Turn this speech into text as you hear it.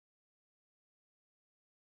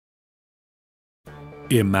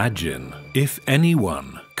Imagine if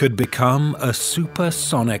anyone could become a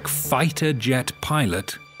supersonic fighter jet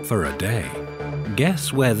pilot for a day.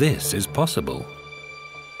 Guess where this is possible?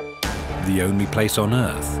 The only place on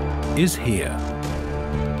Earth is here.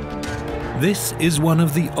 This is one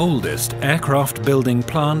of the oldest aircraft building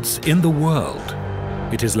plants in the world.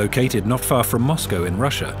 It is located not far from Moscow in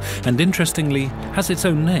Russia, and interestingly has its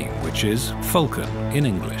own name, which is Falcon in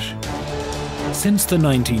English. Since the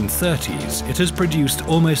 1930s, it has produced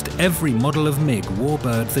almost every model of MiG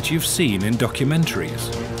warbird that you've seen in documentaries,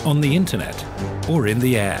 on the internet, or in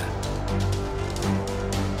the air.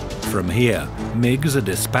 From here, MiGs are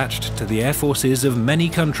dispatched to the air forces of many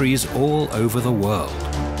countries all over the world.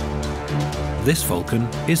 This Falcon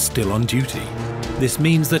is still on duty. This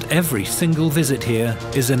means that every single visit here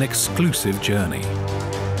is an exclusive journey.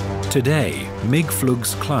 Today,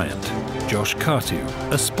 MiG-Flug's client, Josh Kartu,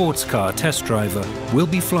 a sports car test driver, will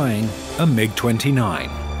be flying a MiG-29.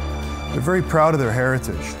 They're very proud of their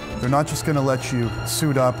heritage. They're not just going to let you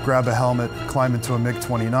suit up, grab a helmet, climb into a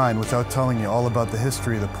MiG-29 without telling you all about the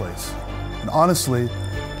history of the place. And honestly,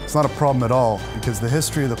 it's not a problem at all, because the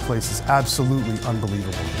history of the place is absolutely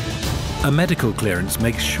unbelievable. A medical clearance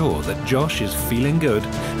makes sure that Josh is feeling good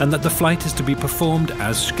and that the flight is to be performed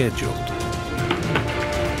as scheduled.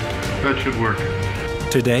 That should work.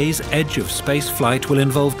 Today's edge of space flight will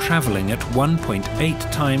involve traveling at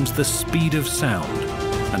 1.8 times the speed of sound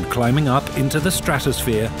and climbing up into the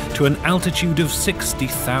stratosphere to an altitude of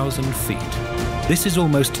 60,000 feet. This is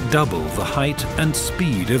almost double the height and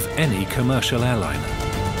speed of any commercial airliner.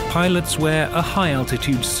 Pilots wear a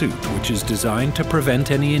high-altitude suit which is designed to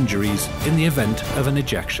prevent any injuries in the event of an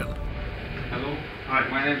ejection. Hello. Hi,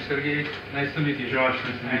 my name is Sergey. Nice to meet you. Josh,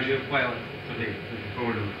 nice to meet you. I'm your pilot today. Looking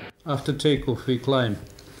forward to it. After takeoff, we climb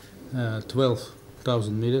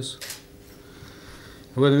 12,000 meters.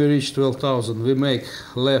 When we reach 12,000, we make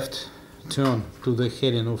left turn to the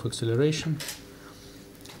heading of acceleration.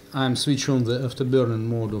 I'm switch on the afterburning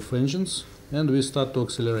mode of engines, and we start to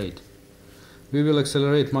accelerate. We will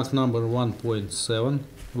accelerate Mach number 1.7.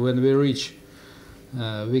 When we reach,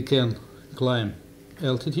 we can climb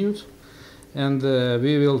altitude, and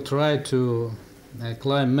we will try to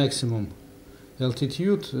climb maximum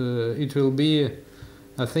altitude. It will be,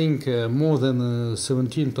 I think, more than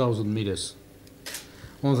 17,000 meters.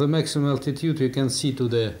 On the maximum altitude, you can see to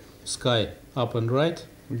the sky up and right.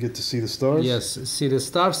 We get to see the stars? Yes, see the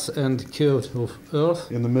stars and curve of Earth.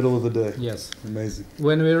 In the middle of the day? Yes. Amazing.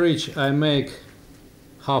 When we reach, I make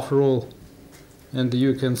half roll, and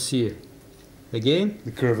you can see again.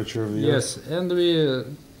 The curvature of the Yes, Earth? and we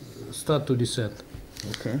start to descend.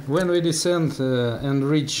 Okay. When we descend and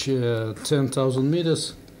reach 10,000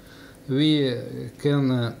 meters, we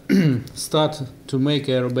can start to make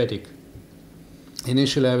aerobatic.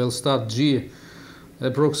 Initially, I will start G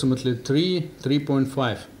approximately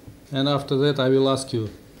 3.5, and after that I will ask you,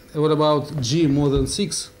 what about G more than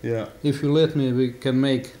 6? Yeah. If you let me, we can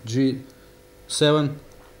make G 7,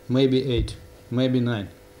 maybe 8, maybe 9.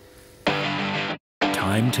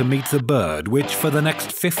 Time to meet the bird, which for the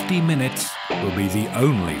next 50 minutes will be the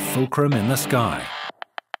only fulcrum in the sky.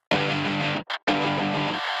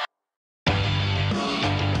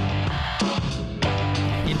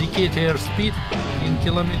 Indicate airspeed in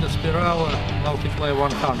kilometers per hour, multiply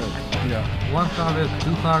 100. Yeah. 100,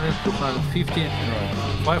 200, 250,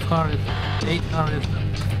 Right. 500, 800,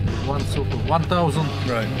 1,000,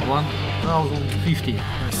 Right. 1,050.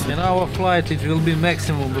 In our flight it will be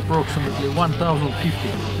maximum approximately 1,050.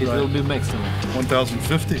 It Right. will be maximum.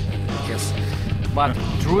 1,050? Yes. But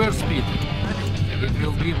true airspeed, it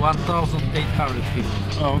will be 1,850.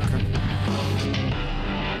 Oh, okay.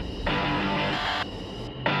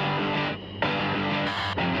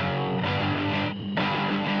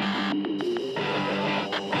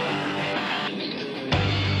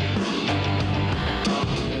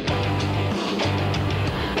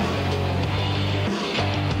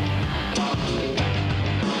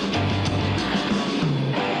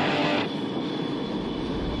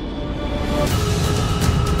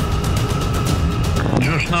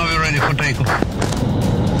 Josh, now we're ready for takeoff.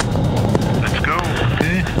 Let's go.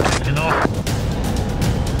 Okay, taking off.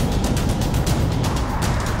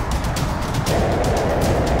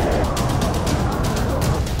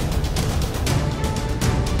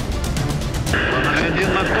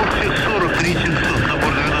 На курсе 43 700,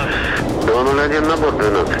 набор 12. 201, набор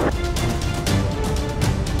 12.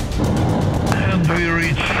 And we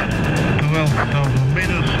reach 12,000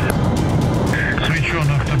 meters. Switch on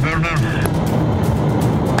afterburner.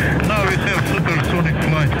 Now we have super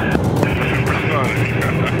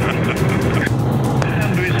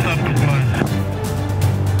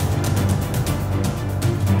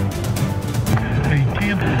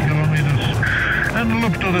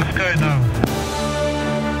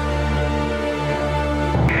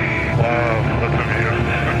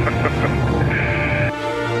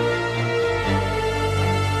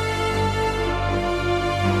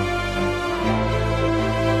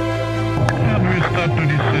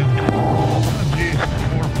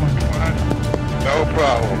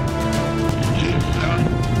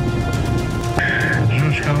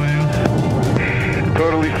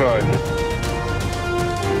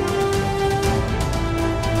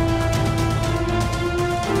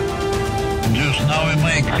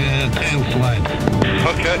tail slide.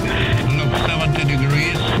 Okay. Look, 70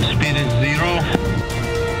 degrees, speed is 0.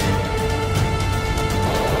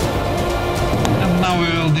 And now we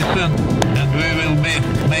will descend, and we will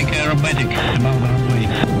make aerobatic above the runway.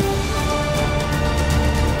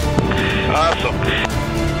 Awesome.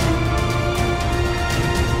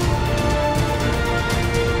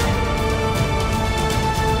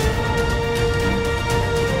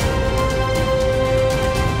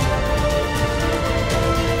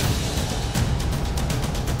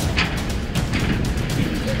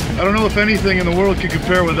 I don't know if anything in the world could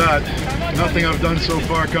compare with that. Nothing I've done so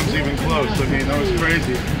far comes even close. I mean, that was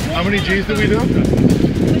crazy. How many Gs did we do?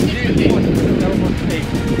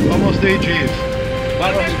 Almost 8 Gs.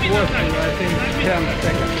 But it was, I think, 10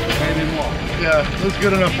 seconds, maybe more. Yeah, that's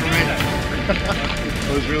good enough for me.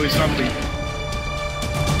 It was really something.